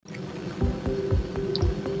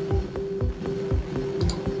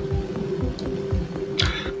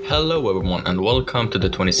Hello, everyone, and welcome to the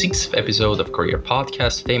 26th episode of Career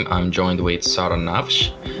Podcast Fame. I'm joined with Sara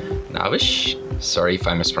Navish. Navish? Sorry if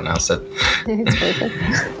I mispronounced it. It's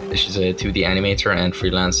perfect. She's a 2D animator and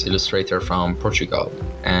freelance illustrator from Portugal.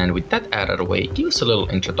 And with that out of the way, give us a little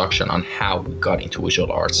introduction on how we got into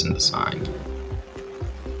visual arts and design.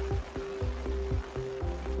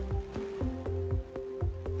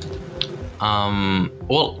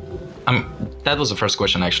 That was the first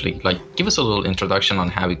question, actually. Give us a little introduction on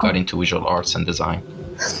how we got into visual arts and design.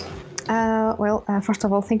 First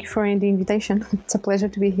of all, thank you for the invitation. It's a pleasure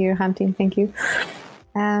to be here, Hamtin. Thank you.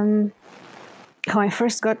 How I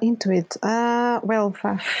first got into it?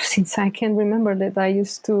 Since I can remember that I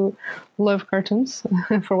used to love cartoons,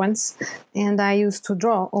 for once, and I used to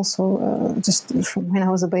draw also, just from when I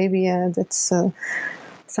was a baby. That's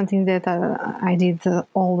something that I did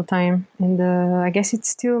all the time, and I guess it's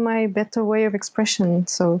still my better way of expression.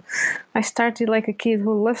 So I started like a kid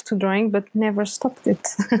who loved to drawing but never stopped it.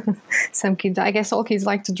 Some kids, I guess all kids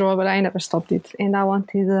like to draw, but I never stopped it, and I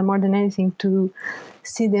wanted more than anything to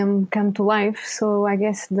see them come to life. So I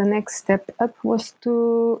guess the next step up was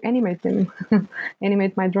to animate them,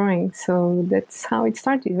 animate my drawings. So that's how it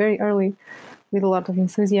started, very early, with a lot of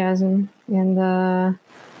enthusiasm and a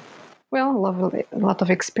lot of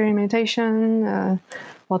experimentation, a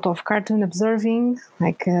lot of cartoon observing,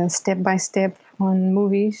 like step by step on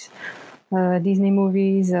movies, Disney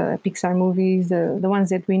movies, Pixar movies, the ones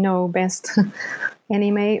that we know best,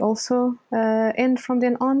 anime also, and from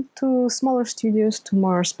then on to smaller studios, to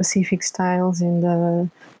more specific styles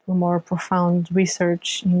and more profound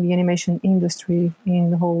research in the animation industry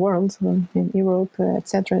in the whole world, in Europe,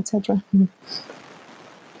 etc., etc.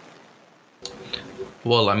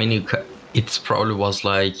 Well, it probably was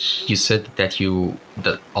like you said that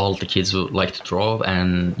all the kids would like to draw,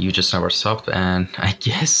 and you just never stopped. And I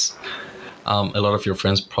guess a lot of your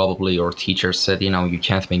friends probably or teachers said, you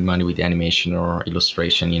can't make money with animation or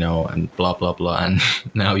illustration, and blah blah blah. And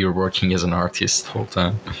now you're working as an artist the whole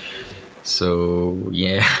time. So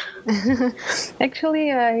yeah.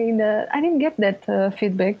 Actually, I didn't get that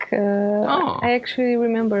feedback. I actually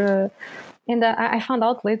remember. And I found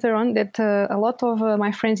out later on that a lot of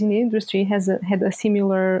my friends in the industry had a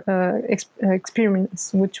similar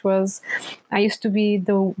experience, which was I used to be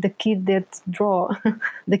the kid that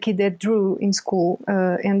the kid that drew in school,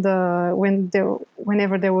 and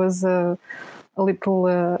whenever there was a little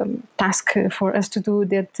task for us to do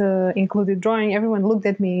that included drawing, everyone looked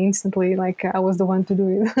at me instantly like I was the one to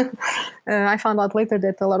do it. I found out later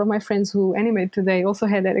that a lot of my friends who animate today also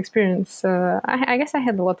had that experience. I guess I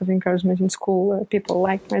had a lot of encouragement in school. People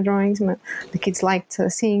liked my drawings. The kids liked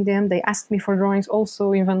seeing them. They asked me for drawings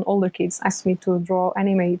also. Even older kids asked me to draw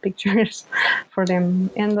anime pictures for them.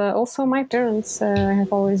 And also my parents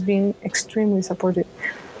have always been extremely supportive.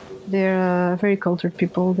 They're very cultured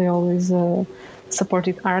people. They always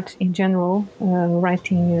supported art in general,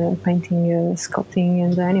 writing, painting, sculpting,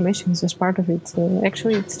 and animations as part of it.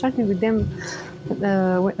 Actually, it started with them.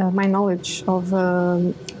 My knowledge of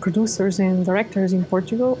producers and directors in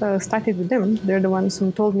Portugal started with them. They're the ones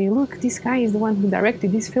who told me, look, this guy is the one who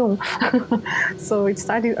directed this film. So it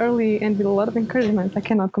started early and with a lot of encouragement. I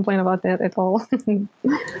cannot complain about that at all.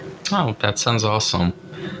 Oh, that sounds awesome.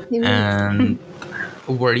 Yeah. And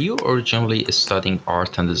were you originally studying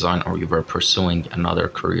art and design, or you were pursuing another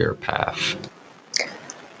career path?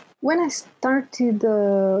 When I started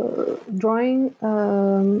drawing,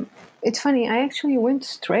 it's funny, I actually went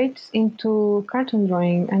straight into cartoon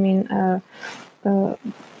drawing.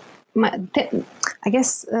 I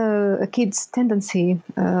guess a kid's tendency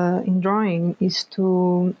in drawing is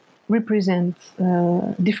to represent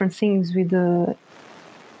different things with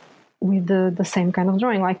the same kind of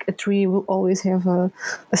drawing. Like a tree will always have a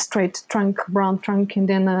straight trunk, brown trunk, and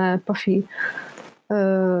then a puffy,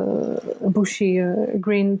 bushy,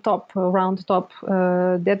 green top, round top.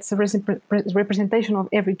 That's a representation of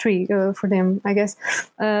every tree for them, I guess.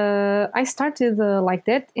 I started like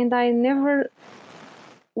that, and I never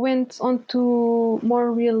went on to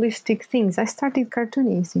more realistic things. I started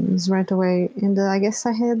cartoony things right away, and I guess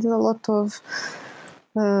I had a lot of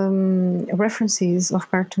references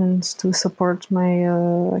of cartoons to support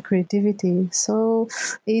my creativity. So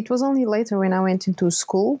it was only later when I went into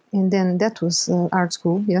school, and then that was art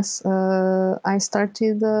school, yes, I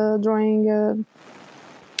started drawing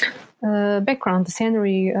background, the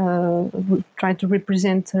scenery, try to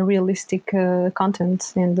represent realistic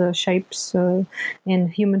content and shapes and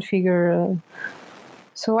human figure.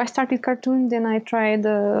 So I started cartoon, then I tried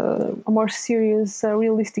a more serious,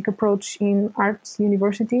 realistic approach in arts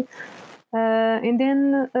university. And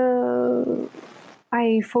then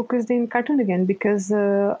I focused in cartoon again because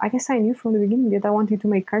I guess I knew from the beginning that I wanted to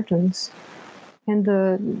make cartoons. And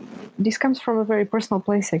this comes from a very personal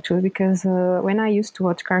place, actually, because when I used to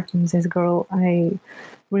watch cartoons as a girl, I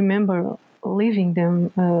remember living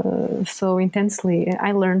them so intensely.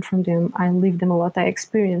 I learned from them. I lived them a lot. I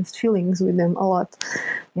experienced feelings with them a lot.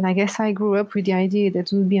 And I guess I grew up with the idea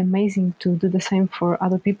that it would be amazing to do the same for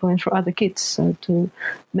other people and for other kids, to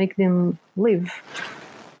make them live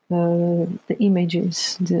the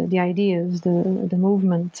images, the ideas, the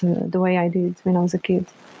movement, the way I did when I was a kid.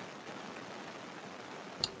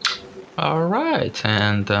 All right.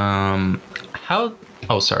 And how?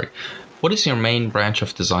 Oh, sorry. What is your main branch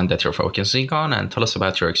of design that you're focusing on? And tell us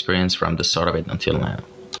about your experience from the start of it until now.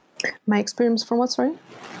 My experience from what, sorry?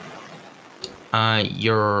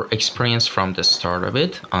 Your experience from the start of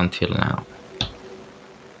it until now.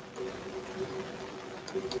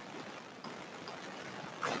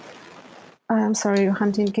 I'm sorry,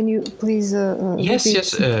 Hunting. Can you please? Yes,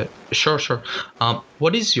 sure.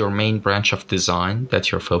 What is your main branch of design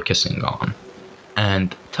that you're focusing on?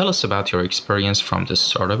 And tell us about your experience from the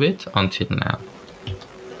start of it until now.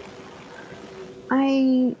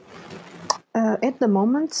 At the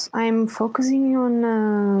moment, I'm focusing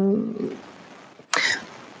on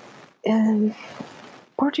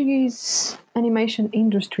Portuguese animation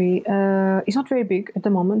industry. It's not very big at the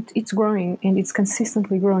moment. It's growing and it's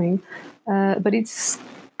consistently growing, but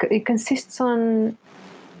it consists on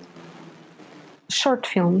short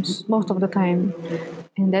films most of the time,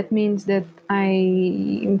 and that means that I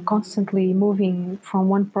am constantly moving from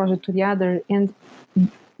one project to the other. And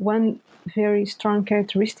one very strong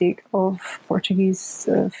characteristic of Portuguese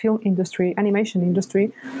film industry, animation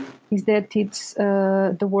industry, is that it's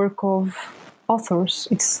the work of authors.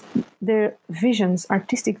 It's their visions,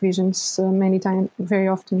 artistic visions, many times, very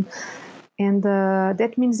often, and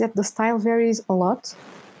that means that the style varies a lot.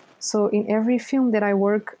 So in every film that I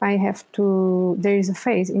work, there is a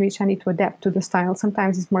phase in which I need to adapt to the style.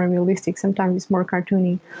 Sometimes it's more realistic, sometimes it's more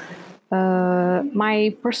cartoony.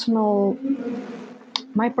 My personal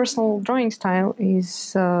drawing style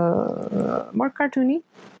is more cartoony,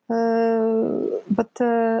 but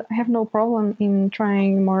I have no problem in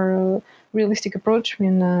trying more realistic approach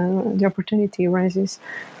when the opportunity arises.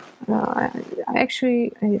 I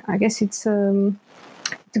guess it's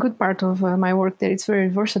a good part of my work that it's very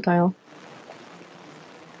versatile.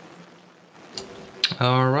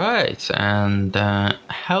 All right. And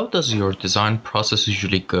how does your design process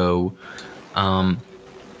usually go?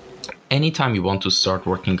 Anytime you want to start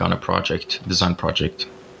working on a design project?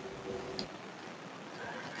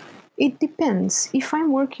 It depends. If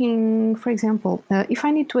I'm working, for example, if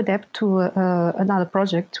I need to adapt to another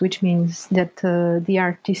project, which means that the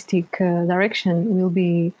artistic direction will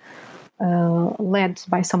be led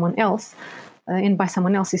by someone else and by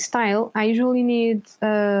someone else's style, I usually need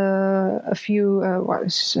a few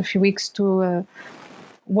weeks to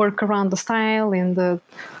work around the style and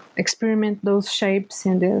experiment those shapes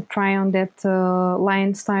and try on that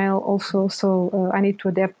line style also. So I need to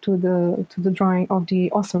adapt to the drawing of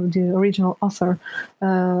the author, the original author,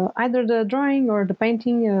 either the drawing or the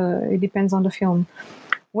painting. It depends on the film.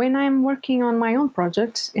 When I'm working on my own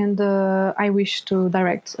project and I wish to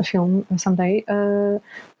direct a film someday,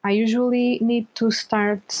 I usually need to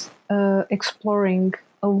start exploring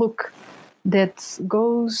a look that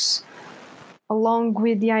goes along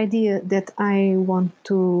with the idea that I want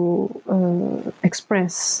to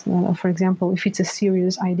express. For example, if it's a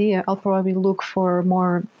serious idea, I'll probably look for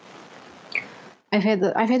more. I've had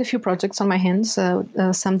a few projects on my hands,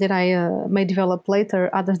 some that I may develop later,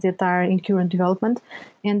 others that are in current development.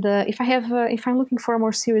 And if I'm looking for a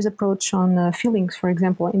more serious approach on feelings, for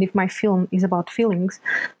example, and if my film is about feelings,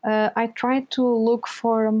 I try to look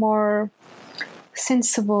for a more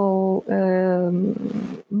sensible,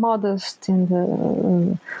 modest,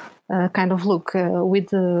 and kind of look with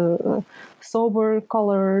sober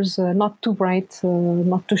colors, not too bright,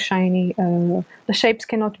 not too shiny. The shapes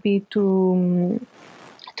cannot be too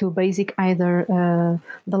basic either.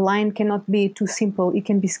 The line cannot be too simple. It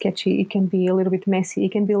can be sketchy. It can be a little bit messy.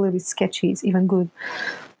 It can be a little bit sketchy. It's even good.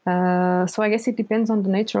 So I guess it depends on the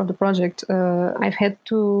nature of the project. I've had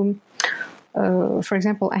to. For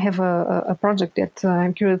example, I have a project that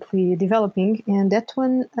I'm currently developing, and that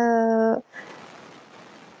one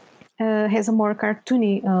has a more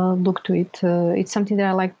cartoony look to it. It's something that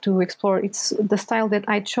I like to explore. It's the style that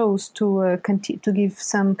I chose to give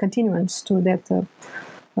some continuance to that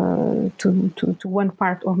to one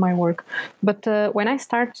part of my work. But when I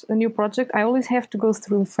start a new project, I always have to go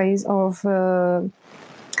through a phase of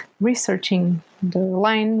researching the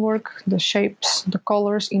line work, the shapes, the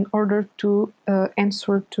colors, in order to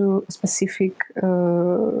answer to a specific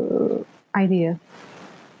idea.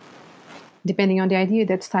 Depending on the idea,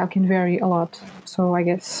 that style can vary a lot. So I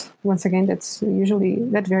guess, once again,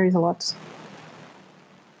 that varies a lot.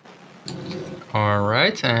 All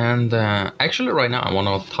right, and actually, right now, I want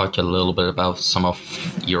to talk a little bit about some of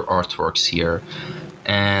your artworks here,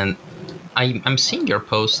 and I'm seeing your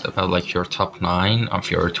post about like your top 9 of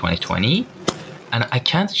your 2020, and I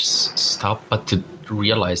can't just stop but to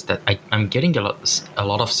realize that I'm getting a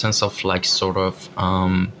lot of sense of like sort of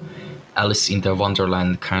Alice in the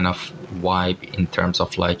Wonderland kind of vibe in terms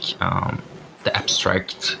of like the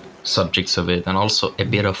abstract subjects of it, and also a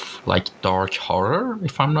bit of like dark horror,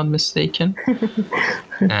 if I'm not mistaken.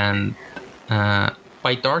 And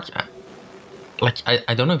by dark, like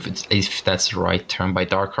I don't know if that's the right term. By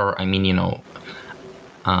dark horror, I mean, yeah,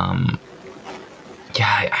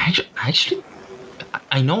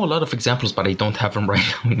 I know a lot of examples, but I don't have them right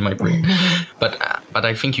now in my brain. but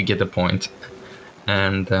I think you get the point.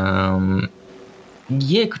 And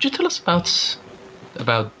yeah, could you tell us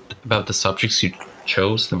about the subjects you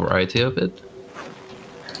chose, the variety of it?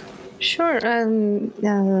 Sure.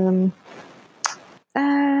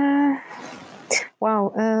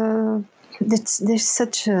 Wow. There's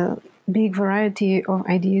such a big variety of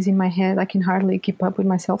ideas in my head. I can hardly keep up with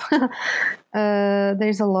myself.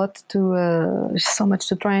 There's a lot so much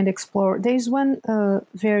to try and explore. There's one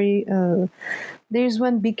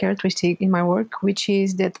big characteristic in my work, which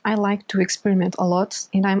is that I like to experiment a lot,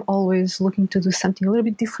 and I'm always looking to do something a little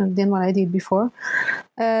bit different than what I did before.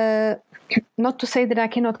 Not to say that I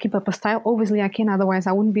cannot keep up a style. Obviously, I can. Otherwise,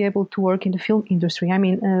 I wouldn't be able to work in the film industry. I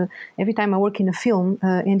mean, every time I work in a film,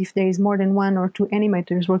 and if there is more than 1 or 2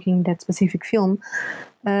 animators working in that specific film,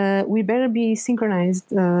 we better be synchronized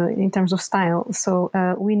in terms of style. So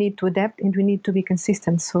we need to adapt and we need to be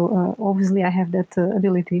consistent. So obviously, I have that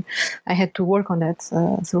ability. I had to work on that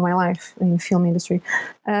through my life in film industry.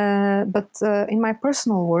 But in my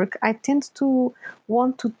personal work, I tend to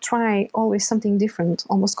want to try always something different,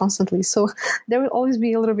 almost constantly. So there will always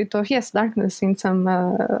be a little bit of darkness in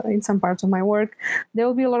some parts of my work. There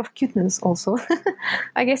will be a lot of cuteness also.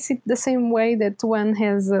 I guess it's the same way that one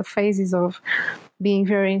has phases of being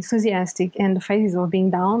very enthusiastic and the phases of being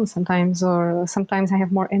down sometimes, or sometimes I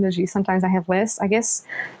have more energy, sometimes I have less. I guess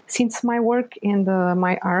since my work and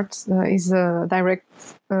my art is a direct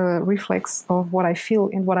reflex of what I feel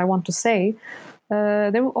and what I want to say,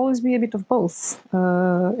 there will always be a bit of both,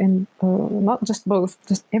 and not just both,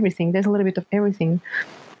 just everything. There's a little bit of everything.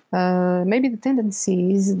 Maybe the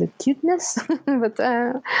tendency is the cuteness, but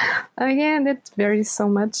again, that varies so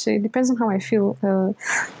much. It depends on how I feel.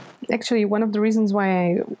 Actually, one of the reasons why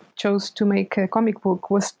I chose to make a comic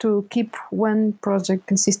book was to keep one project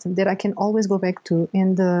consistent that I can always go back to.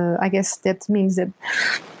 And I guess that means that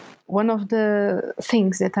one of the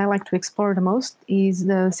things that I like to explore the most is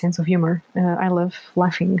the sense of humor. I love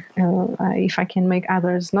laughing. If I can make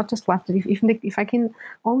others not just laugh, if I can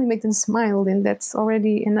only make them smile, then that's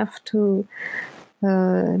already enough to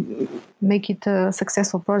make it a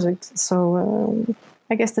successful project. So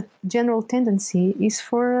I guess the general tendency is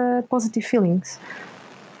for positive feelings,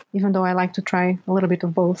 even though I like to try a little bit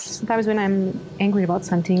of both. Sometimes when I'm angry about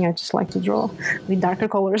something, I just like to draw with darker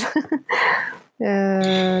colors.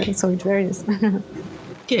 So it varies.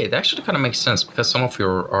 Yeah, it actually kind of makes sense, because some of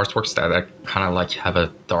your artworks that kind of like have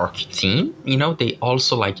a dark theme, they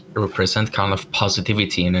also like represent kind of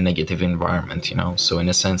positivity in a negative environment, So in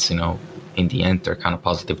a sense, in the end, they're kind of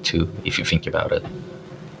positive too, if you think about it.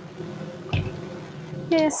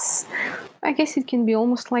 Yes, I guess it can be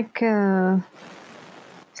almost like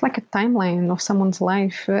it's like a timeline of someone's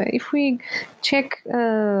life. If we check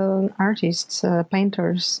artists,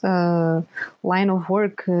 painters' line of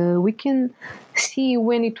work, we can see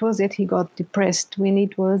when it was that he got depressed, when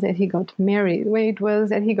it was that he got married, when it was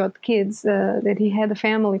that he got kids, that he had a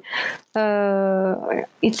family.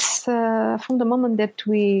 It's from the moment that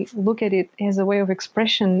we look at it as a way of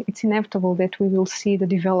expression, it's inevitable that we will see the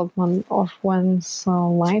development of one's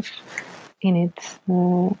life in it.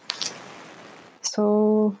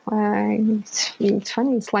 So it's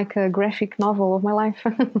funny. It's like a graphic novel of my life.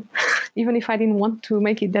 Even if I didn't want to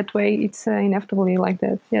make it that way, it's inevitably like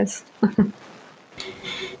that. Yes.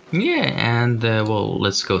 Yeah, and well,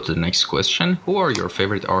 let's go to the next question. Who are your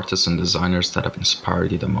favorite artists and designers that have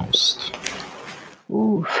inspired you the most?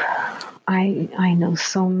 Ooh, I know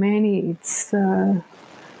so many. It's a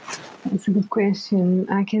good question.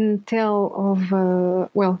 I can tell of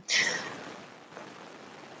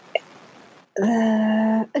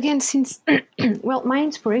Again, since well, my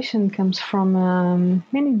inspiration comes from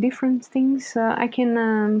many different things. I can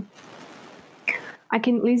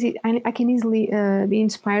easily be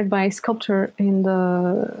inspired by sculpture and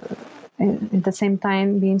at the same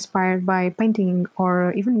time be inspired by painting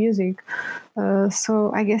or even music.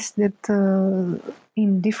 So I guess that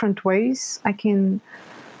in different ways I can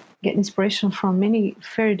get inspiration from many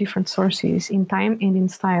very different sources in time and in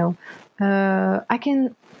style.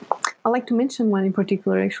 I like to mention one in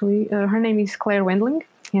particular. Actually, her name is Claire Wendling,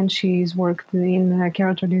 and she's worked in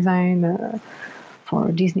character design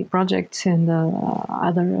for Disney projects and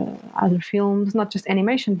other films, not just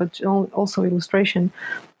animation but also illustration.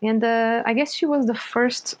 And I guess she was the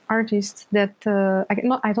first artist that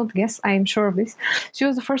I don't guess, I am sure of this. She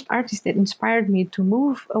was the first artist that inspired me to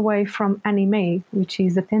move away from anime, which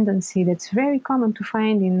is a tendency that's very common to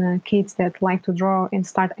find in kids that like to draw and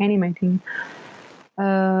start animating.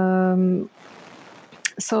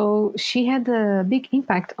 So she had a big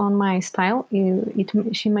impact on my style.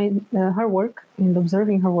 She made her work, and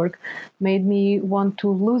observing her work made me want to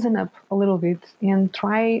loosen up a little bit and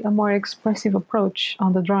try a more expressive approach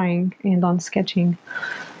on the drawing and on sketching.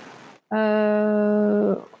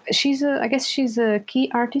 I guess she's a key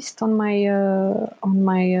artist on my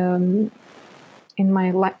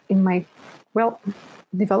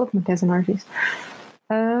development as an artist.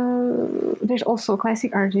 There's also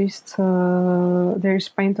classic artists. There's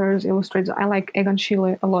painters, illustrators. I like Egon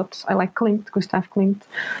Schiele a lot. I like Gustav Klimt.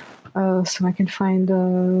 So I can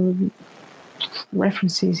find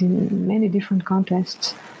references in many different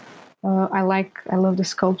contexts. I love the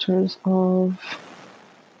sculptures of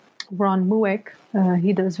Ron Mueck.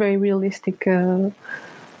 He does very realistic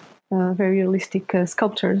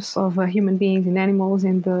sculptures of human beings and animals,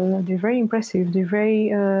 and they're very impressive. They're very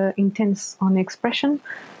intense on expression,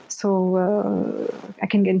 so I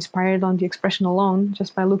can get inspired on the expression alone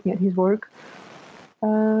just by looking at his work.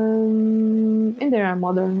 And there are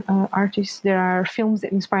modern artists. There are films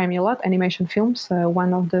that inspire me a lot, animation films.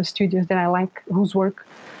 One of the studios that I like, whose work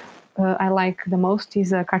I like the most,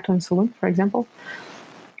 is Cartoon Saloon, for example.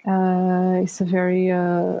 It's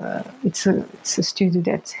a studio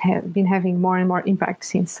that's been having more and more impact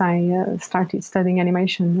since I started studying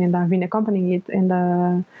animation, and I've been accompanying it, and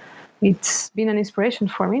it's been an inspiration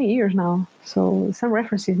for many years now. So some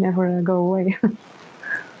references never go away.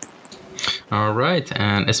 All right,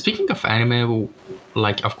 and speaking of anime,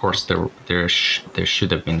 like of course there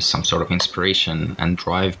should have been some sort of inspiration and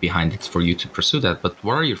drive behind it for you to pursue that. But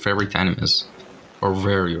what are your favorite animes, or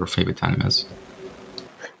were your favorite animes?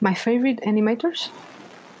 My favorite animators?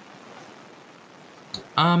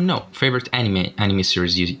 No, favorite anime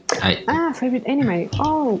series. Favorite anime.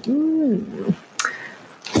 Oh,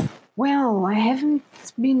 well, I haven't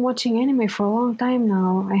been watching anime for a long time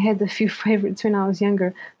now. I had a few favorites when I was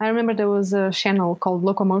younger. I remember there was a channel called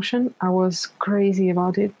Locomotion. I was crazy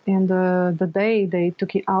about it, and the day they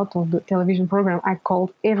took it out of the television program, I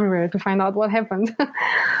called everywhere to find out what happened.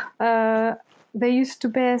 They used to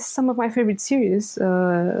pass some of my favorite series.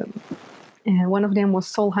 And one of them was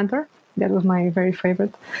Soul Hunter. That was my very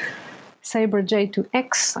favorite. Saber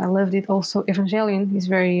J2X, I loved it also. Evangelion is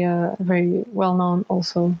very well known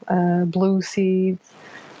also. Blue Seed.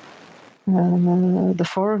 The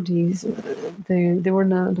four of these, they were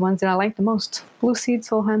the ones that I liked the most. Blue Seed,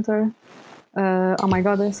 Soul Hunter. Oh my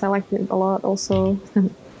goddess, I liked it a lot also.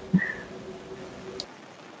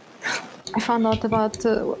 I found out about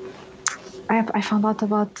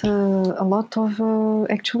a lot of,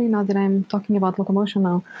 actually, now that I'm talking about Locomotion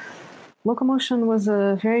now. Locomotion was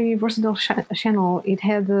a very versatile channel. It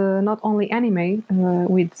had not only anime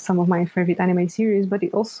with some of my favorite anime series, but they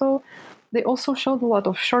also showed a lot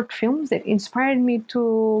of short films that inspired me to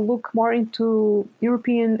look more into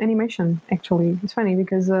European animation, actually. It's funny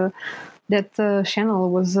because that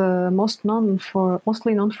channel was mostly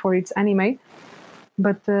known for its anime.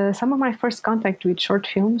 But some of my first contact with short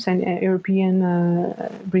films and European,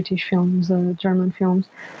 British films, German films,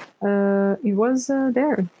 it was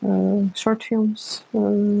there. Short films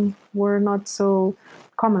were not so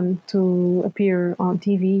common to appear on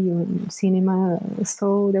TV or cinema,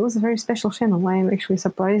 so there was a very special channel. I am actually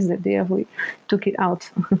surprised that they ever took it out.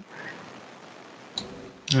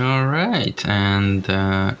 All right, and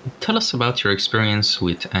tell us about your experience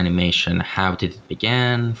with animation. How did it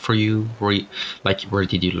begin for you? Where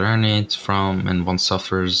did you learn it from, and what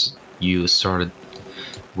softwares you started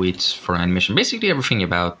with for animation? Basically, everything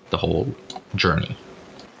about the whole journey.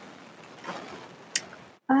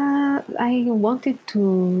 I wanted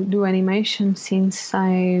to do animation since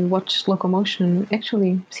I watched Locomotion.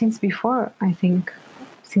 Actually, since before, I think.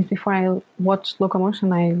 since before I watched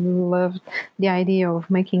Locomotion, I loved the idea of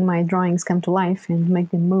making my drawings come to life and make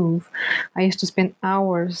them move. I used to spend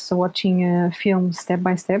hours watching films step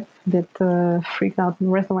by step that freaked out the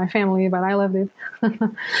rest of my family, but I loved it.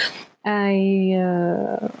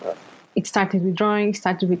 It started with drawing,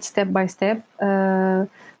 started with step by step.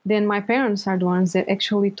 Then my parents are the ones that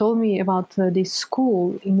actually told me about this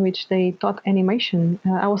school in which they taught animation.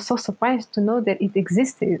 I was so surprised to know that it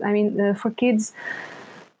existed. I mean, for kids,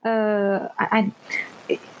 I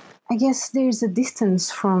guess there's a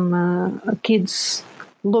distance from kids'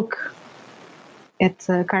 look at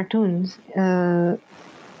cartoons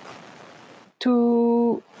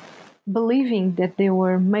to believing that they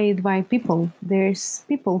were made by people. There's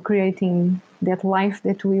people creating that life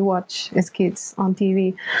that we watch as kids on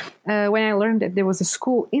TV. When I learned that there was a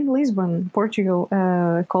school in Lisbon, Portugal,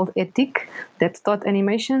 called ETIC that taught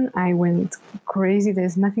animation, I went crazy.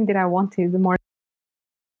 There's nothing that I wanted more.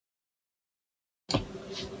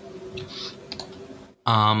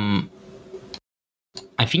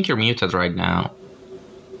 I think you're muted right now.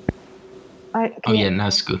 Yeah, no,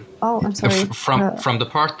 it's good. Oh, I'm sorry. From the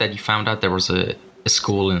part that you found out there was a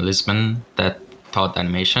school in Lisbon that taught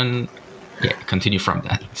animation, yeah, continue from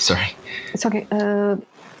that. Sorry. It's okay.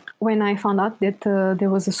 When I found out that there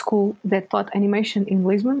was a school that taught animation in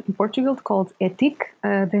Lisbon, in Portugal, called ETIC,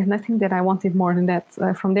 there's nothing that I wanted more than that.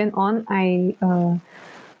 From then on,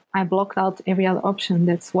 I blocked out every other option.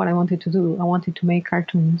 That's what I wanted to do. I wanted to make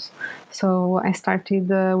cartoons. So I started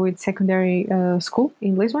with secondary school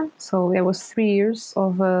in Lisbon. So there was 3 years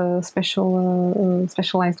of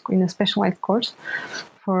specialized course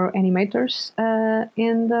for animators.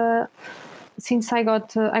 And since I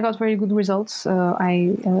got very good results,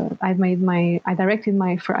 I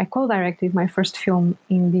co-directed my first film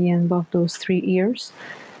in the end of those 3 years.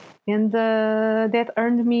 And that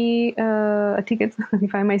earned me a ticket,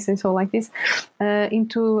 if I may say so like this,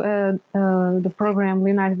 into the program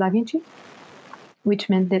Leonardo da Vinci, which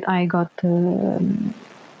meant that I got,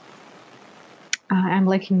 I'm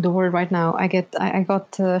lacking the word right now, I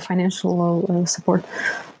got financial support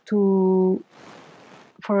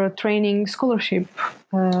for a training scholarship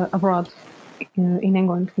abroad, in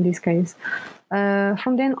England in this case.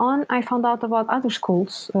 From then on, I found out about other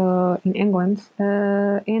schools in England,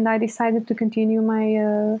 and I decided to continue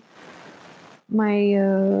my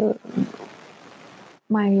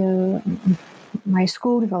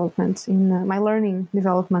school development, in my learning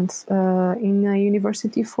development in a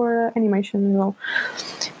university for animation as well.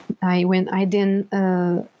 I then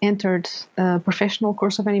entered a professional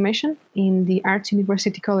course of animation in the Arts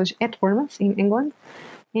University College at Bournemouth in England.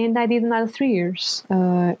 And I did another 3 years,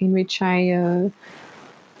 in which I'm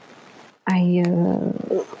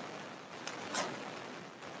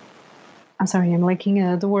sorry, I'm lacking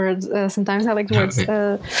the words. Sometimes I like the words.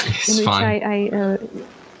 In which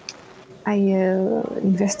I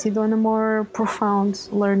invested on a more profound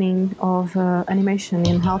learning of animation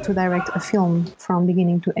and how to direct a film from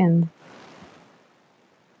beginning to end.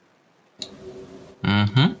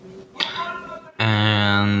 Mm-hmm.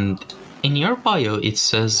 And in your bio, it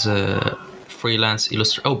says freelance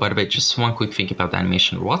illustrator. Oh, by the way, just one quick thing about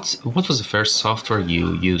animation. What was the first software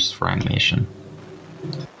you used for animation?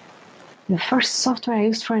 The first software I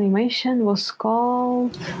used for animation was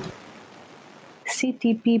called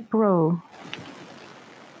CTP Pro.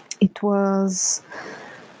 It was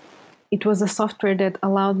a software that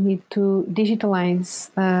allowed me to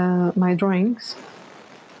digitalize my drawings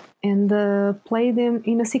and play them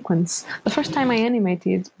in a sequence. The first time I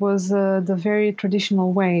animated was the very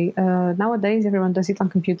traditional way. Nowadays, everyone does it on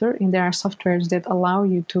computer, and there are softwares that allow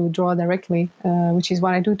you to draw directly, which is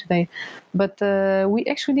what I do today. But we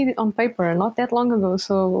actually did it on paper not that long ago.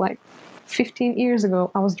 So like 15 years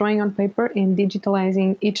ago, I was drawing on paper and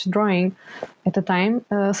digitalizing each drawing at a time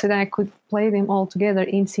so that I could play them all together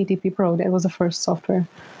in CTP Pro. That was the first software.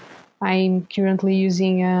 I'm currently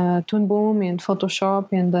using Toon Boom and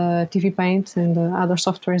Photoshop and TV Paint and other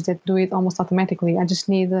softwares that do it almost automatically. I just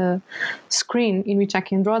need a screen in which I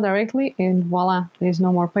can draw directly, and voila, there's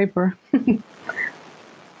no more paper.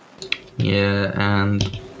 Yeah,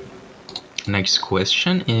 and next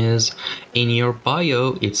question is, in your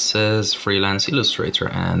bio, it says freelance illustrator.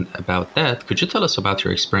 And about that, could you tell us about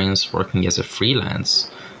your experience working as a freelance?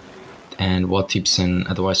 And what tips and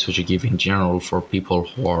advice would you give in general for people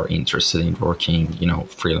who are interested in working,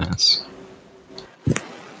 freelance?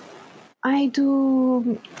 I've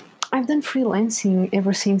done freelancing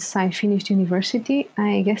ever since I finished university.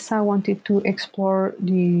 I guess I wanted to explore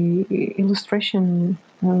the illustration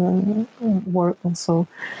work also.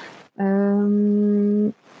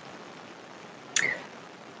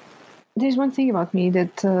 The there's one thing about me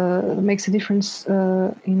that makes a difference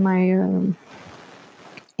in my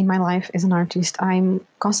life as an artist. I'm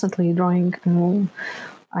constantly drawing.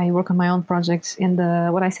 I work on my own projects, and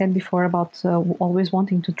what I said before about always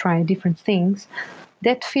wanting to try different things,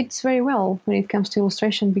 that fits very well when it comes to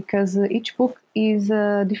illustration, because each book is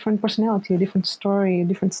a different personality, a different story, a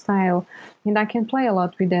different style, and I can play a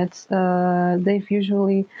lot with that. They've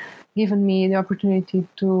usually given me the opportunity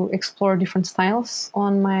to explore different styles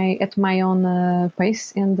at my own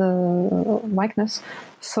pace and likeness.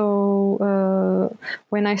 So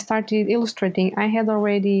when I started illustrating, I had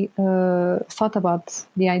already thought about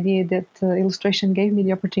the idea that illustration gave me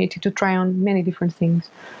the opportunity to try on many different things.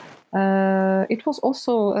 It was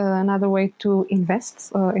also another way to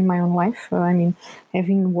invest in my own life. I mean,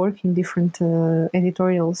 having worked in different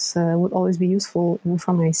editorials would always be useful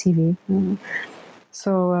for my CV.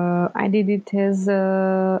 So I did it as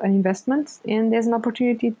an investment and as an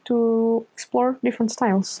opportunity to explore different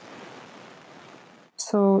styles.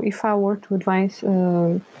 So if I were to advise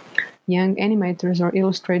young animators or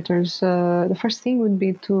illustrators, the first thing would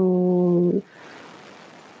be to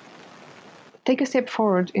take a step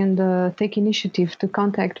forward and take initiative to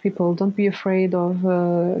contact people. Don't be afraid of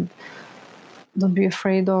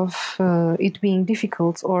it being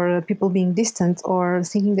difficult, or people being distant, or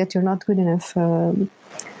thinking that you're not good enough.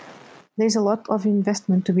 There's a lot of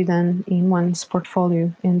investment to be done in one's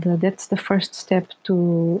portfolio, and that's the first step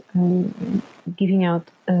to giving out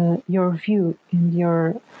your view and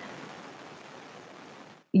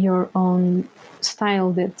your own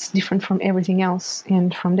style that's different from everything else.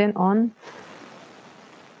 And from then on,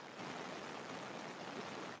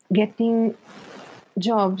 getting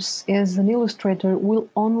jobs as an illustrator will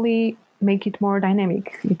only make it more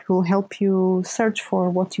dynamic. It will help you search for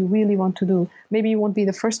what you really want to do. Maybe it won't be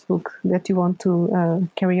the first book that you want to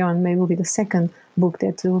carry on. Maybe it will be the second book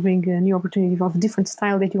that will bring a new opportunity of a different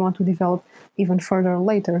style that you want to develop even further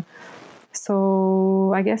later.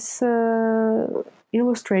 So I guess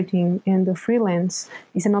illustrating and the freelance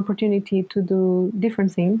is an opportunity to do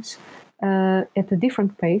different things at a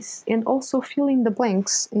different pace, and also fill in the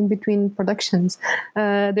blanks in between productions.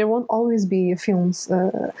 There won't always be films.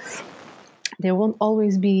 There won't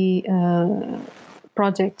always be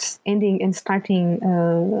projects ending and starting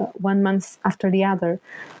 1 month after the other.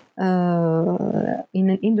 In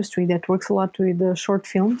an industry that works a lot with short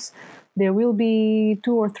films, there will be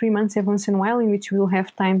 2 or 3 months every once in a while in which you will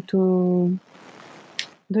have time to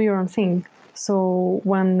do your own thing. So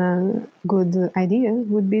one good idea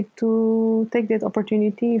would be to take that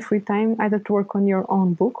opportunity, free time, either to work on your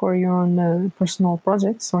own book or your own personal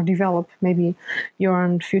projects, or develop maybe your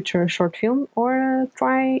own future short film, or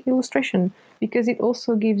try illustration, because it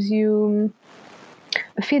also gives you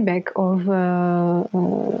a feedback of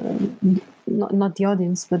not the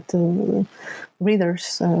audience, but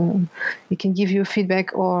readers. It can give you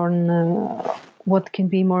feedback on what can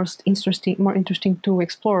be more interesting to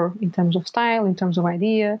explore in terms of style, in terms of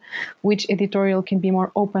idea, which editorial can be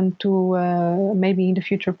more open to maybe in the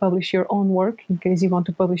future publish your own work in case you want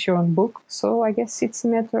to publish your own book. So I guess it's a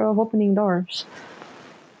matter of opening doors.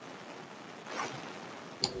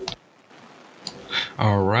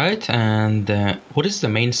 All right, and what is the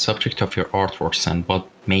main subject of your artworks and what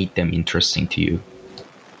made them interesting to you?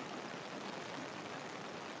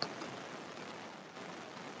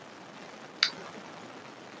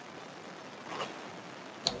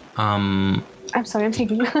 I'm sorry, I'm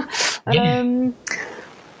thinking. And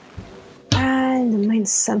the main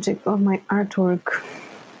subject of my artwork.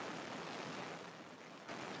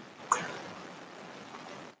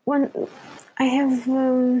 When I have,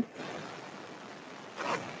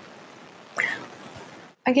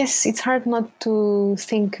 I guess it's hard not to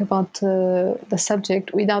think about the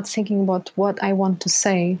subject without thinking about what I want to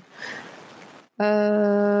say.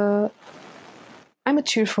 I'm a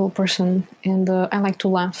cheerful person, and I like to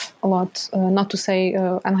laugh a lot. Not to say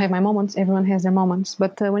I don't have my moments, everyone has their moments,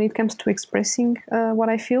 but when it comes to expressing what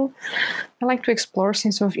I feel, I like to explore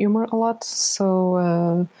sense of humor a lot.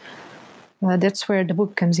 So that's where the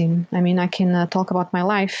book comes in. I mean, I can talk about my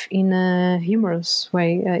life in a humorous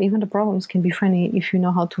way. Even the problems can be funny if you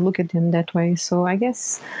know how to look at them that way. So I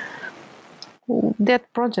guess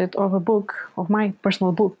that project of a book, of my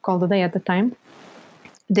personal book called The Day at the Time,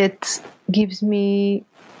 that gives me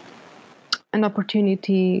an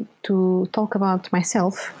opportunity to talk about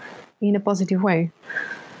myself in a positive way.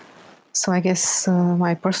 So I guess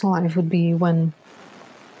my personal life would be one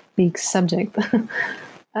big subject.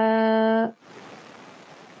 I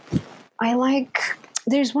like,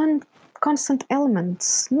 there's one constant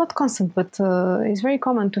element, not constant, but it's very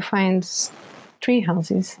common to find tree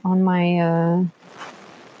houses on my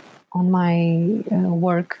on my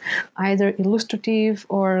work, either illustrative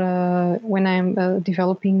or when I'm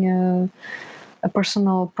developing a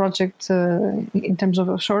personal project in terms of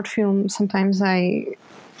a short film. Sometimes I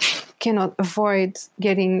cannot avoid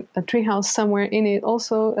getting a treehouse somewhere in it.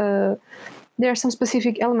 Also, there are some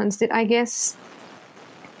specific elements that I guess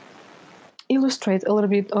illustrate a little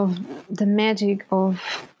bit of the magic of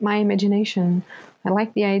my imagination. I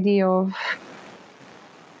like the idea of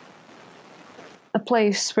a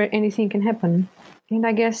place where anything can happen. And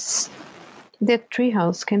I guess that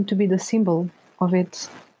treehouse came to be the symbol of it.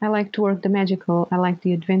 I like to work the magical. I like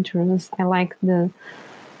the adventurous. I like that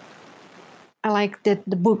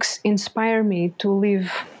the books inspire me to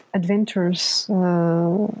live adventures.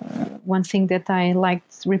 One thing that I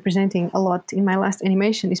liked representing a lot in my last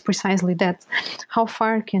animation is precisely that. How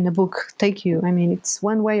far can a book take you? I mean, it's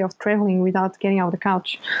one way of traveling without getting out of the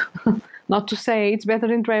couch. Not to say it's better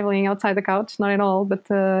than traveling outside the couch, not at all, but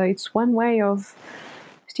it's one way of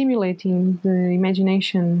stimulating the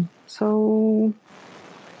imagination. So,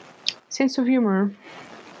 sense of humor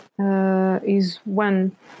is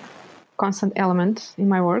one constant element in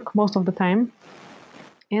my work most of the time.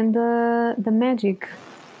 And the magic,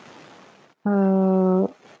 the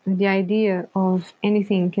idea of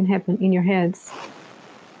anything can happen in your head,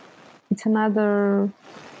 it's another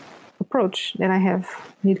approach that I have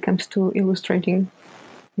when it comes to illustrating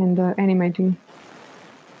and animating.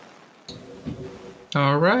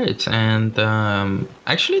 All right, and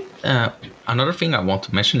actually, another thing I want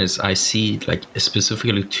to mention is I see like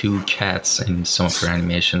specifically 2 cats in some of your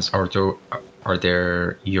animations. Are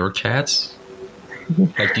there your cats?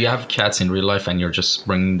 Like, do you have cats in real life and you're just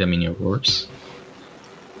bringing them in your works?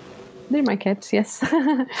 They're my cats, yes.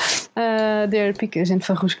 They're Pikus and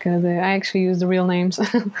Farushka. I actually use the real names.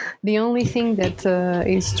 The only thing that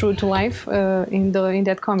is true to life in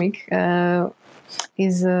that comic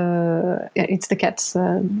is it's the cats.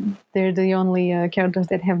 They're the only characters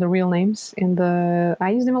that have the real names, and I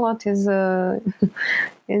use them a lot as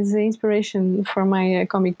as inspiration for my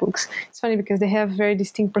comic books. It's funny because they have very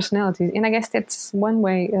distinct personalities, and I guess that's one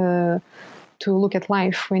way to look at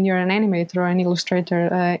life when you're an animator or an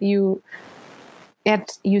illustrator.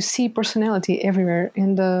 You see personality everywhere,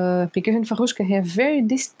 and Pikus and Farushka have very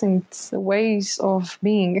distinct ways of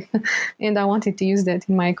being, and I wanted to use that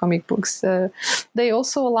in my comic books. They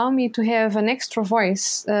also allow me to have an extra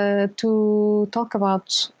voice to talk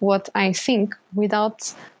about what I think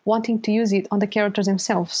without wanting to use it on the characters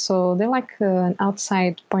themselves. So they're like an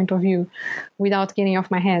outside point of view without getting off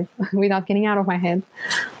my head, without getting out of my head.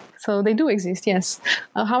 So they do exist, yes.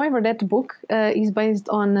 However, that book is based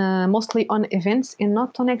on mostly on events and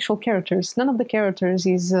not on actual characters. None of the characters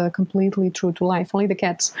is completely true to life, only the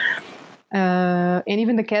cats. And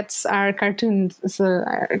even the cats are cartoons, so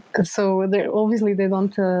obviously they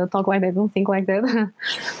don't talk like that, don't think like that.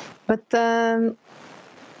 But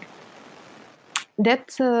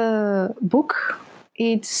that book,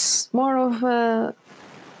 it's more of a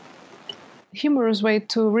humorous way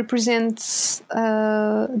to represent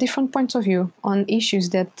different points of view on issues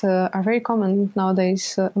that are very common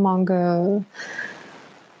nowadays among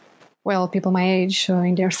people my age,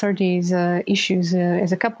 in their 30s, issues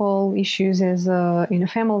as a couple, issues as in a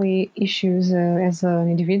family, issues as an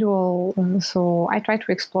individual. So I try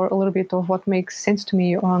to explore a little bit of what makes sense to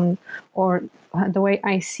me or the way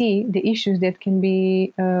I see the issues that can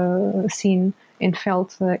be seen and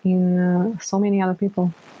felt in so many other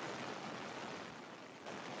people.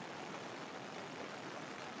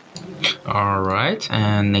 All right,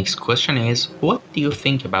 and next question is, what do you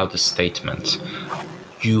think about the statement,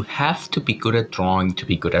 you have to be good at drawing to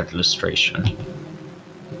be good at illustration?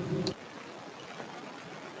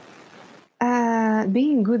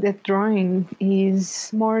 Being good at drawing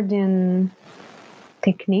is more than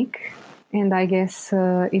technique, and I guess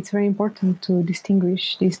it's very important to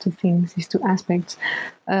distinguish these two things, these two aspects.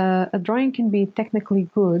 A drawing can be technically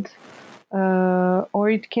good, or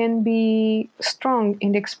it can be strong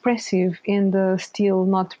and expressive and still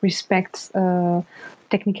not respect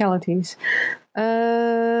technicalities.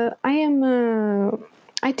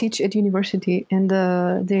 I teach at university, and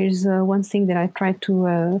there's one thing that I try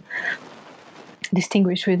to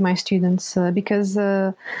distinguish with my students because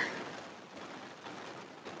in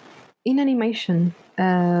animation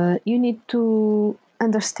you need to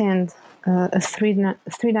understand a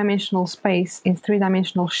three-dimensional space in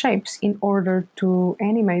three-dimensional shapes in order to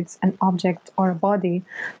animate an object or a body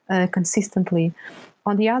consistently.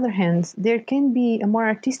 On the other hand, there can be a more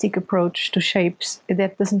artistic approach to shapes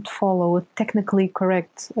that doesn't follow a technically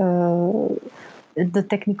correct the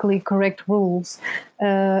technically correct rules,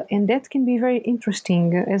 and that can be very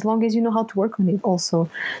interesting as long as you know how to work on it also.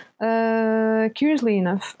 Curiously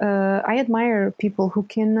enough, I admire people who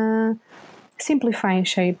can simplify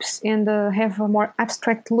shapes and have a more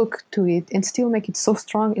abstract look to it and still make it so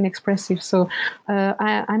strong and expressive. So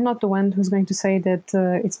I'm not the one who's going to say that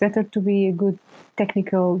it's better to be a good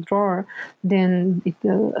technical drawer than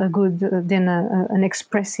an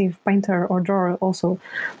expressive painter or drawer also.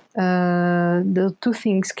 The two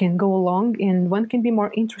things can go along, and one can be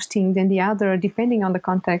more interesting than the other depending on the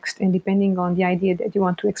context and depending on the idea that you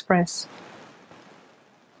want to express.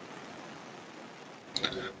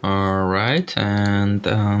 All right. And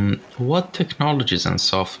what technologies and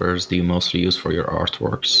softwares do you mostly use for your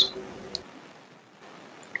artworks?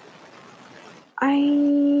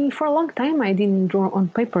 For a long time, I didn't draw on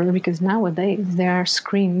paper because nowadays there are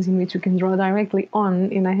screens in which you can draw directly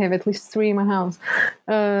on, and I have at least 3 in my house.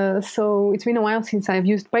 So it's been a while since I've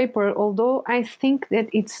used paper, although I think that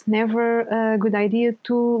it's never a good idea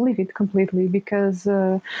to leave it completely because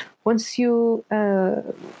once you,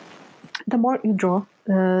 the more you draw,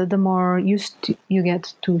 the more used you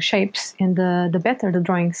get to shapes, and the better the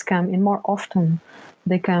drawings come, and more often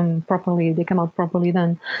they come out properly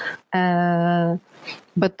done.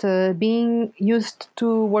 But being used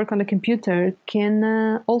to work on a computer can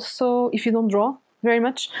also, if you don't draw very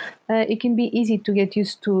much, it can be easy to get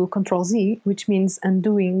used to Control Z, which means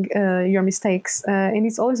undoing your mistakes. And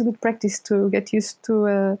it's always a good practice to get used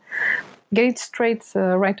to get it straight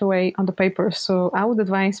right away on the paper. So I would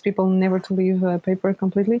advise people never to leave paper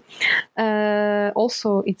completely.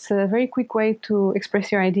 Also, it's a very quick way to express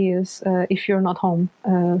your ideas if you're not home.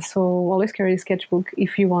 So always carry a sketchbook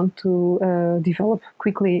if you want to develop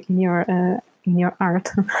quickly in your art,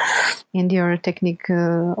 in your technique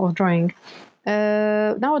of drawing.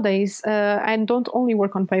 Nowadays, I don't only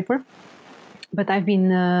work on paper, but I've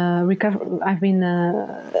been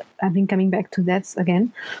I've been coming back to that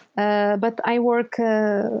again. But I work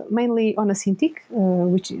mainly on a Cintiq, a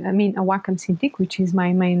Wacom Cintiq, which is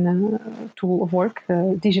my main tool of work,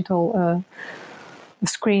 digital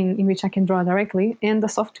screen in which I can draw directly. And the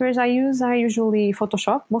softwares I use are usually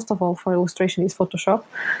Photoshop. Most of all, for illustration is Photoshop.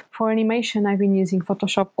 For animation, I've been using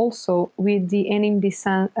Photoshop also with the Anim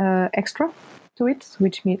Design extra to it,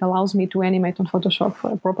 which allows me to animate on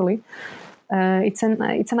Photoshop properly. It's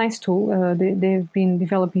a nice tool. They've been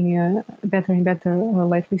developing better and better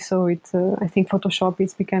lately. So I think Photoshop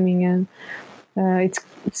is becoming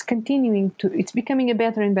it's becoming a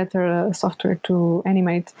better and better software to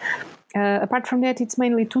animate. Apart from that, it's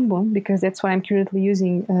mainly Toon Boom because that's what I'm currently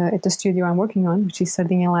using at the studio I'm working on, which is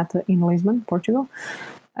Sardinha Lata in Lisbon, Portugal.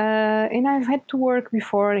 And I've had to work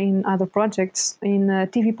before in other projects in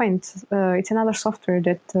TV Paint. It's another software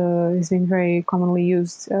that has been very commonly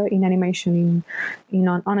used in animation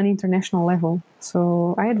on an international level.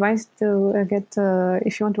 So I advise to get,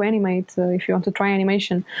 if you want to animate, if you want to try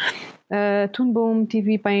animation, Toon Boom,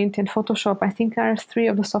 TV Paint, and Photoshop, I think are 3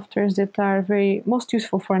 of the softwares that are most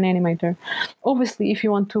useful for an animator. Obviously, if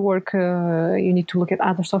you want to work, you need to look at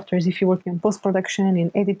other softwares. If you're working on post-production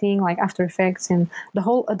and editing, like After Effects, and the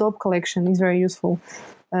whole Adobe collection is very useful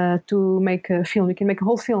to make a film. You can make a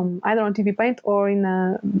whole film either on TV Paint or in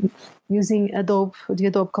using the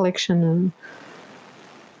Adobe collection.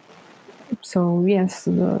 So yes,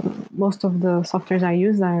 most of the softwares I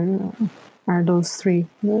use are those 3: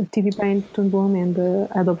 the TV Paint, Toon Boom, and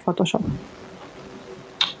Adobe Photoshop.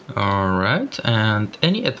 All right. And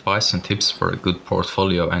any advice and tips for a good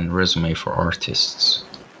portfolio and resume for artists?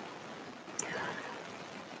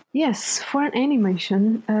 Yes, for an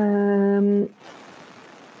animation,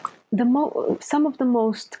 some of the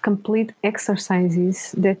most complete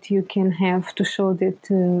exercises that you can have to show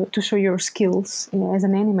your skills as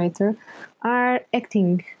an animator are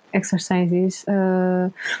acting exercises.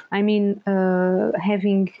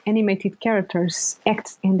 Having animated characters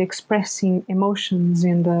act and expressing emotions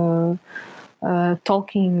and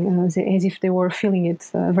talking as if they were feeling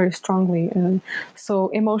it very strongly. So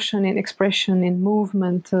emotion and expression and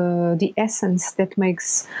movement, the essence that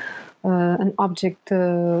makes an object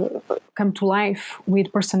come to life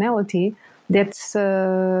with personality. That's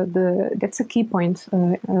a key point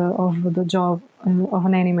of the job of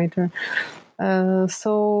an animator.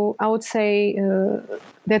 So I would say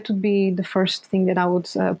that would be the first thing that I would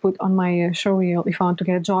put on my show reel if I want to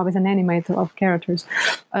get a job as an animator of characters.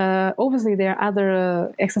 Obviously, there are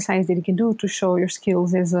other exercises that you can do to show your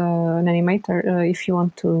skills as an animator. If you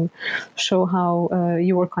want to show how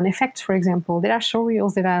you work on effects, for example, there are show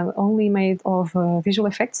reels that are only made of visual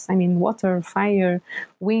effects. I mean, water, fire,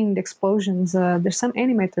 wind, explosions. There's some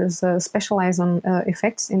animators specialize on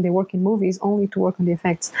effects, and they work in movies only to work on the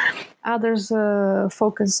effects. Others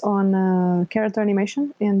focus on character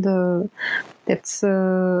animation, and that's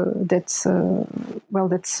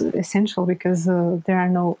essential because there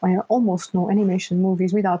are almost no animation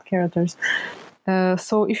movies without characters.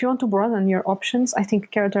 So if you want to broaden your options, I think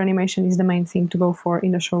character animation is the main thing to go for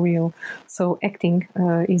in a show reel. So acting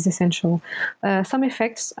is essential. Some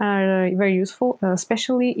effects are very useful,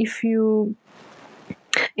 especially if you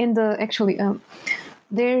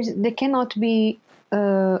there cannot be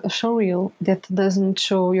a show reel that doesn't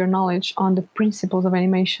show your knowledge on the principles of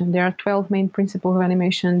animation. There are 12 main principles of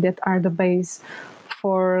animation that are the base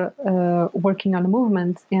for working on a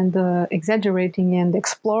movement and exaggerating and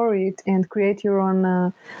explore it and create your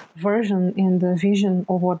own version and vision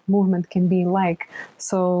of what movement can be like.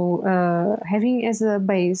 So having as a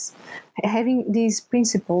base, having these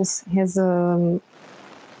principles has the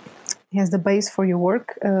base for your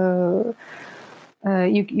work.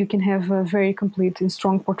 You can have a very complete and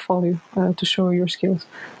strong portfolio to show your skills.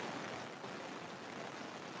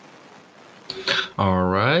 All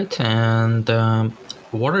right, and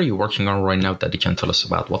what are you working on right now that you can tell us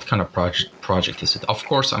about? What kind of project is it? Of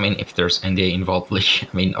course, I mean, if there's NDA involved, like,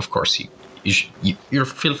 I mean, of course, you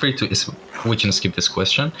feel free to we can skip this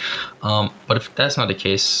question. But if that's not the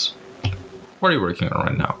case, what are you working on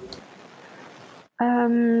right now?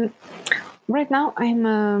 Right now,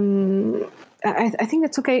 I think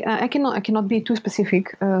that's okay. I cannot be too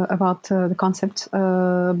specific about the concept,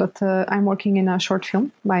 but I'm working in a short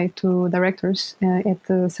film by two directors at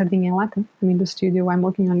Sardinia in Latin. I mean, the studio I'm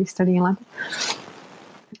working on is Sardinia in Latin.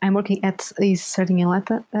 I'm working at Sardinia in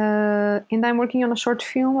Latin, and I'm working on a short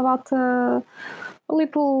film about a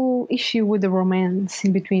little issue with the romance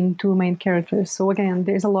in between two main characters. So again,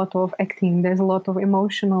 there's a lot of acting, there's a lot of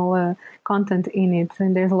emotional content in it,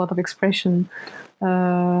 and there's a lot of expression.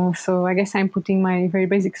 So I guess I'm putting my very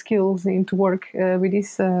basic skills into work with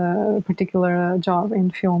this particular job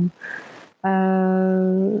in film.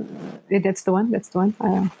 That's the one.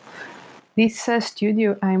 This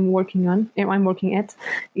studio I'm working at,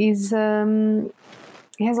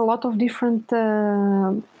 has a lot of different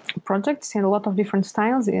projects and a lot of different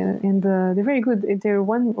styles, and they're very good. They're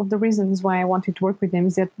one of the reasons why I wanted to work with them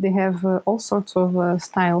is that they have all sorts of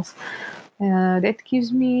styles. That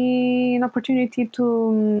gives me an opportunity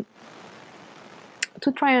to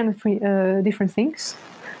try on different things,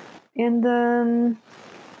 and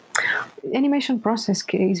animation process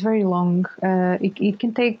is very long. It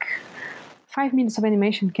can take 5 minutes of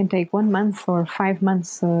animation can take 1 month or 5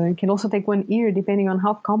 months. It can also take 1 year, depending on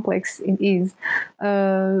how complex it is.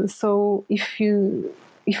 So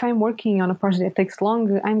if I'm working on a project that takes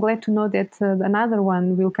long, I'm glad to know that another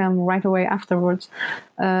one will come right away afterwards.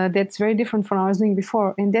 That's very different from what I was doing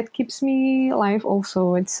before, and that keeps me alive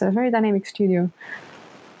also. It's a very dynamic studio.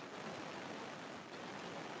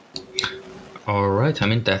 All right. I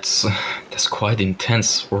mean, that's quite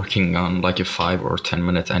intense, working on like a 5 or 10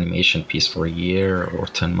 minute animation piece for a year or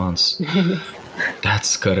 10 months.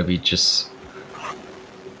 That's gotta be just,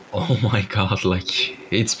 oh my god, like,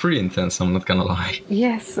 it's pretty intense, I'm not gonna lie.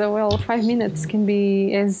 Yes, well, 5 minutes can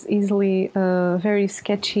be as easily very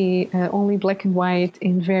sketchy, only black and white,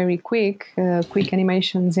 and very quick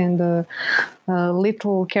animations, and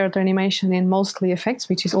little character animation, and mostly effects,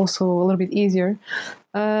 which is also a little bit easier.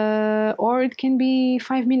 Or it can be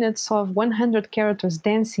 5 minutes of 100 characters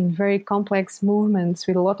dancing, very complex movements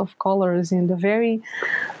with a lot of colors and a very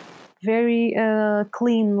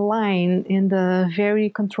clean line, and very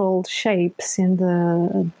controlled shapes,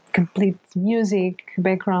 and complete music,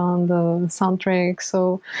 background, soundtrack.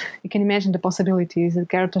 So you can imagine the possibilities. The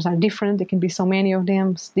characters are different. There can be so many of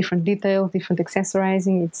them, different details, different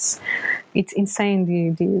accessorizing. It's insane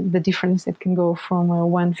the difference that can go from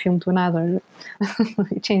one film to another.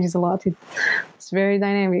 It changes a lot. It's very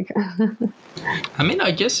dynamic. I mean,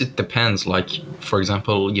 I guess it depends. Like, for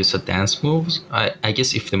example, you said dance moves. I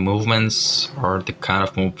guess if the movements are the kind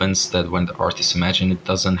of movements that when the artist imagine it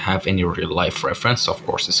doesn't have any real life reference, of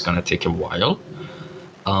course it's gonna take a while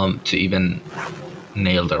to even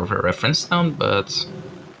nail the reference down. But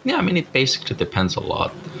yeah, I mean, it basically depends a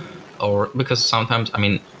lot. Or because sometimes, I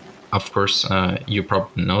mean, of course, you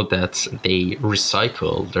probably know that they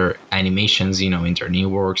recycle their animations, in their new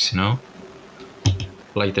works,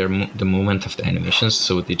 like the movement of the animations?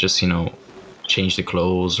 So they just change the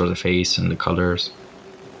clothes or the face and the colors?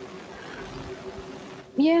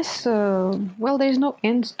 Yes, well, there's no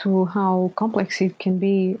end to how complex it can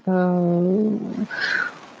be.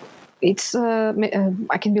 It's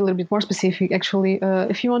I can be a little bit more specific actually.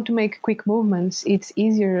 If you want to make quick movements, it's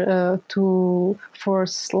easier for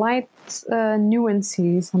slight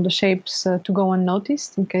nuances on the shapes to go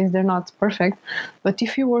unnoticed in case they're not perfect. But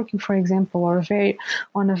if you're working, for example,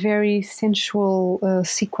 on a very sensual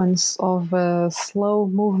sequence of slow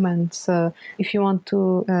movements, if you want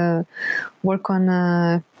to work on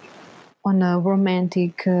a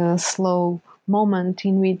romantic slow moment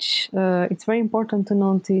in which it's very important to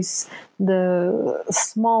notice the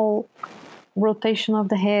small rotation of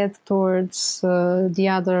the head towards the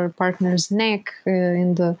other partner's neck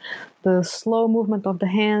and the slow movement of the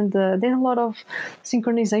hand. There's a lot of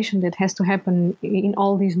synchronization that has to happen in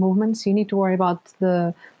all these movements. You need to worry about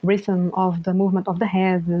the rhythm of the movement of the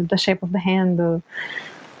head, the shape of the hand.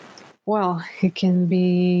 Well, it can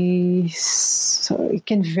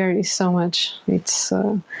vary so much.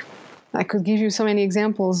 I could give you so many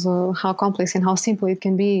examples of how complex and how simple it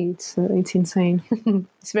can be. It's insane.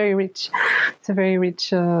 It's very rich. It's a very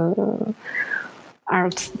rich art.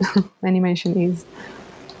 Animation is.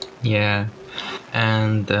 Yeah.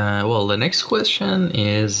 And well, the next question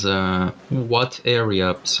is what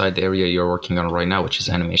area beside the area you're working on right now, which is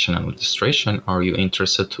animation and illustration, are you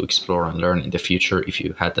interested to explore and learn in the future if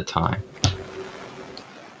you had the time?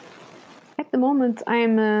 At the moment,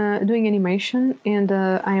 I'm doing animation and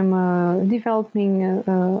I'm developing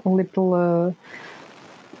a little.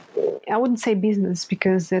 I wouldn't say business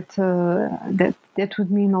because that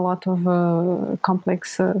would mean a lot of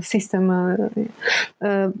complex system.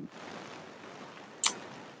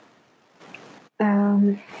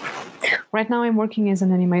 Right now, I'm working as an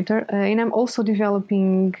animator, and I'm also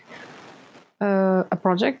developing a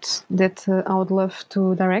project that I would love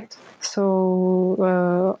to direct. So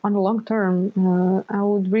on the long term, I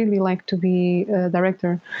would really like to be a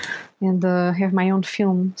director and have my own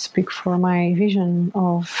film speak for my vision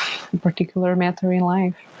of a particular matter in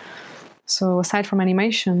life. So aside from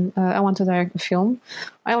animation, I want to direct a film.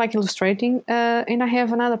 I like illustrating, and I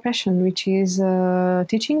have another passion, which is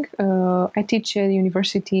teaching. I teach at a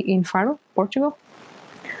university in Faro, Portugal.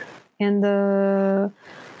 And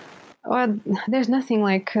well, there's nothing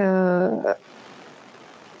like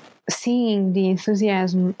seeing the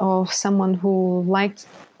enthusiasm of someone who likes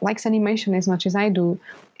animation as much as I do,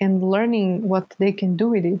 and learning what they can do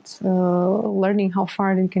with it, learning how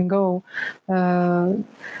far it can go.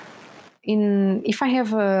 If I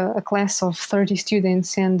have a class of 30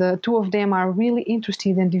 students and two of them are really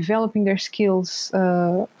interested in developing their skills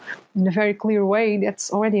in a very clear way,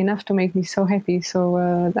 that's already enough to make me so happy. So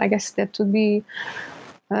I guess that would be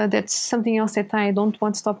that's something else that I don't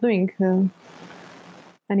want to stop doing.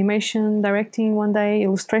 Animation, directing one day,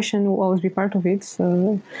 illustration will always be part of it.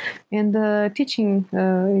 And teaching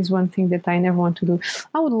is one thing that I never want to do.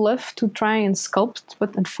 I would love to try and sculpt,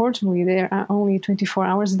 but unfortunately there are only 24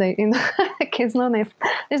 hours a day and there's not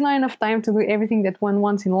enough time to do everything that one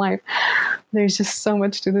wants in life. There's just so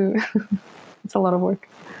much to do. It's a lot of work.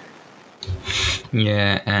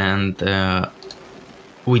 Yeah, and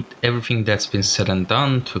with everything that's been said and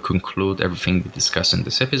done, to conclude everything we discussed in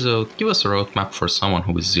this episode, give us a roadmap for someone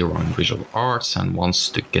who is zero in visual arts and wants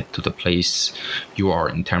to get to the place you are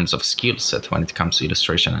in terms of skill set when it comes to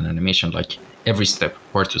illustration and animation, like every step,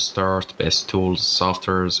 where to start, best tools,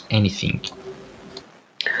 softwares, anything.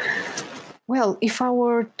 Well, if I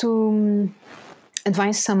were to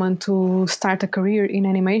advise someone to start a career in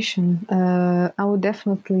animation, I would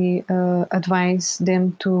definitely advise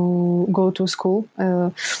them to go to school.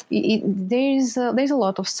 There's a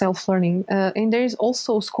lot of self-learning, and there's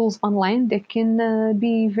also schools online that can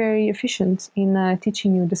be very efficient in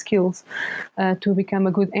teaching you the skills to become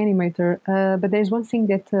a good animator. But there's one thing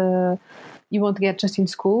that you won't get just in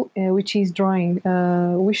school, which is drawing.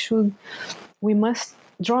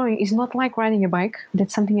 Drawing is not like riding a bike.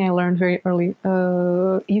 That's something I learned very early.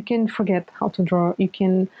 You can forget how to draw. You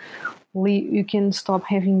can stop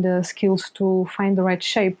having the skills to find the right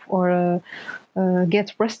shape or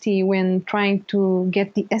get rusty when trying to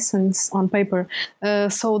get the essence on paper.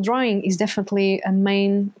 So drawing is definitely a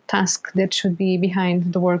main task that should be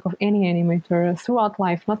behind the work of any animator throughout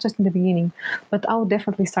life, not just in the beginning. But I would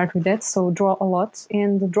definitely start with that. So draw a lot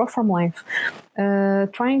and draw from life.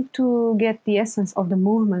 Trying to get the essence of the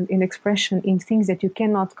movement and expression in things that you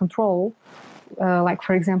cannot control like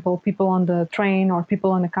for example, people on the train or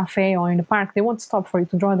people on a cafe or in the park, they won't stop for you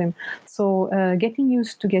to draw them. So getting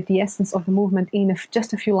used to get the essence of the movement in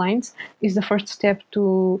just a few lines is the first step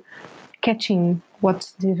to catching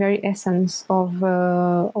what's the very essence of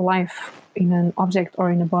life in an object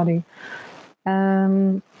or in a body.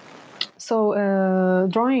 So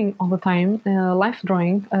drawing all the time, life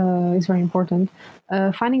drawing is very important.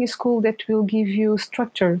 Finding a school that will give you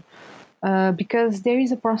structure, because there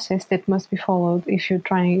is a process that must be followed if you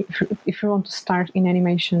want to start in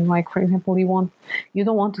animation. Like for example, you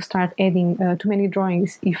don't want to start adding too many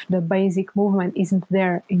drawings if the basic movement isn't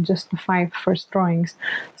there in just the 5 first drawings.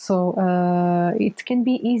 So it can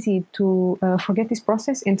be easy to forget this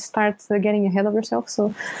process and start getting ahead of yourself.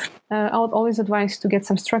 So I would always advise to get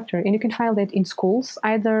some structure, and you can find that in schools,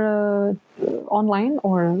 either online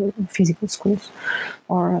or physical schools,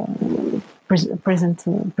 or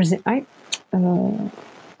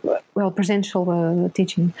presential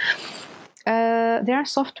teaching. There are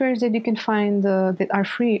softwares that you can find that are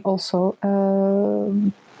free also.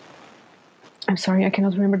 I'm sorry, I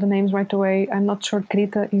cannot remember the names right away. I'm not sure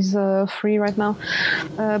Krita is free right now.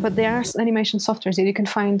 But there are animation softwares that you can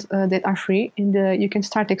find that are free, and you can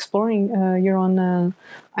start exploring your own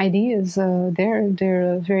ideas there.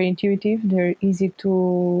 They're very intuitive. They're easy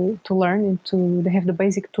to learn, and they have the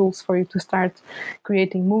basic tools for you to start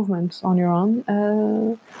creating movements on your own.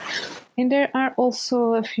 And there are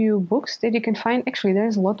also a few books that you can find. Actually,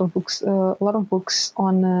 there's a lot of books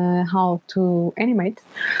on how to animate,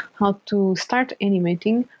 how to start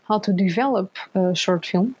animating, how to develop a short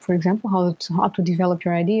film, for example, how to develop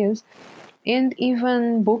your ideas, and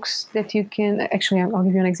even books that you can. Actually, I'll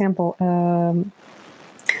give you an example.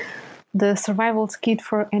 The Survival Kit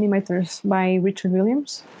for Animators by Richard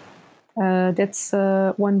Williams. That's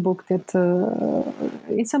one book that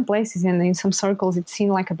in some places and in some circles it's seen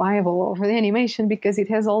like a Bible of animation, because it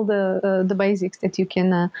has all the basics that you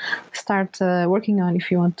can start working on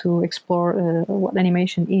if you want to explore what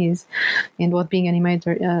animation is and what being an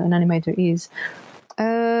animator is.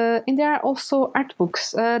 And there are also art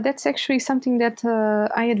books. That's actually something that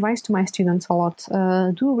I advise to my students a lot.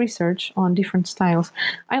 Do research on different styles.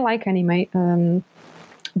 I like anime.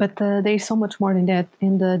 But there is so much more than that,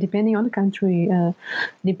 and depending on the country,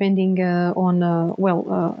 depending on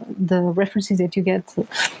the references that you get,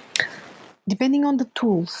 depending on the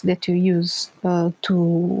tools that you use to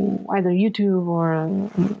either YouTube or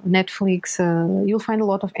Netflix, you'll find a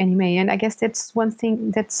lot of anime. And I guess that's one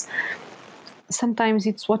thing that's sometimes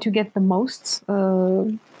it's what you get the most.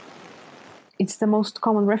 It's the most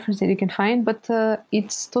common reference that you can find, but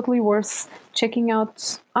it's totally worth checking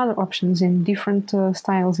out other options in different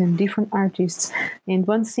styles and different artists. And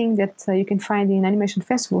one thing that you can find in animation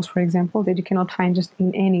festivals, for example, that you cannot find just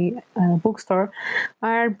in any bookstore,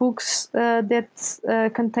 are books that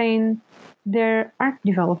contain their art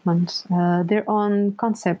development, their own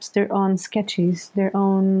concepts, their own sketches, their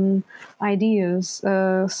own ideas.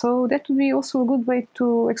 So that would be also a good way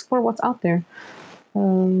to explore what's out there.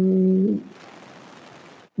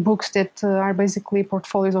 Books that are basically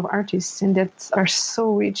portfolios of artists and that are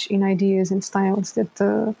so rich in ideas and styles that,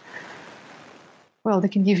 they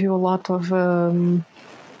can give you a lot of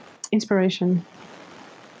inspiration.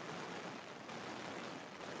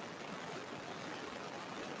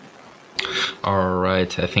 All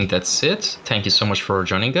right, I think that's it. Thank you so much for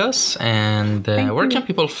joining us. And where can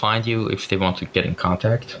people find you if they want to get in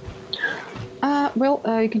contact?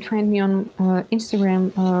 You can find me on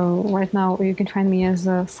Instagram right now. You can find me as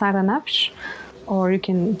Sara Naves, or you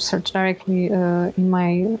can search directly through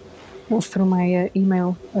my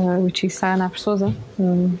email, which is Sara Naves Souza.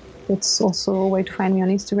 That's also a way to find me on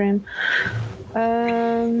Instagram.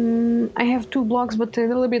 I have 2 blogs, but a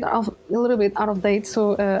little bit out of date,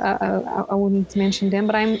 so I wouldn't mention them.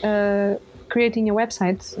 But I'm creating a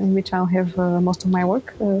website in which I'll have most of my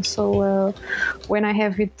work. So when I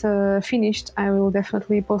have it finished, I will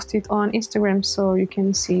definitely post it on Instagram so you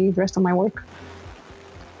can see the rest of my work.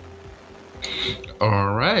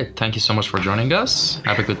 All right. Thank you so much for joining us.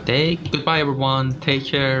 Have a good day. Goodbye, everyone. Take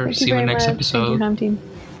care. See you in the next episode. Thank you,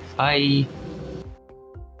 Hamtin. Bye.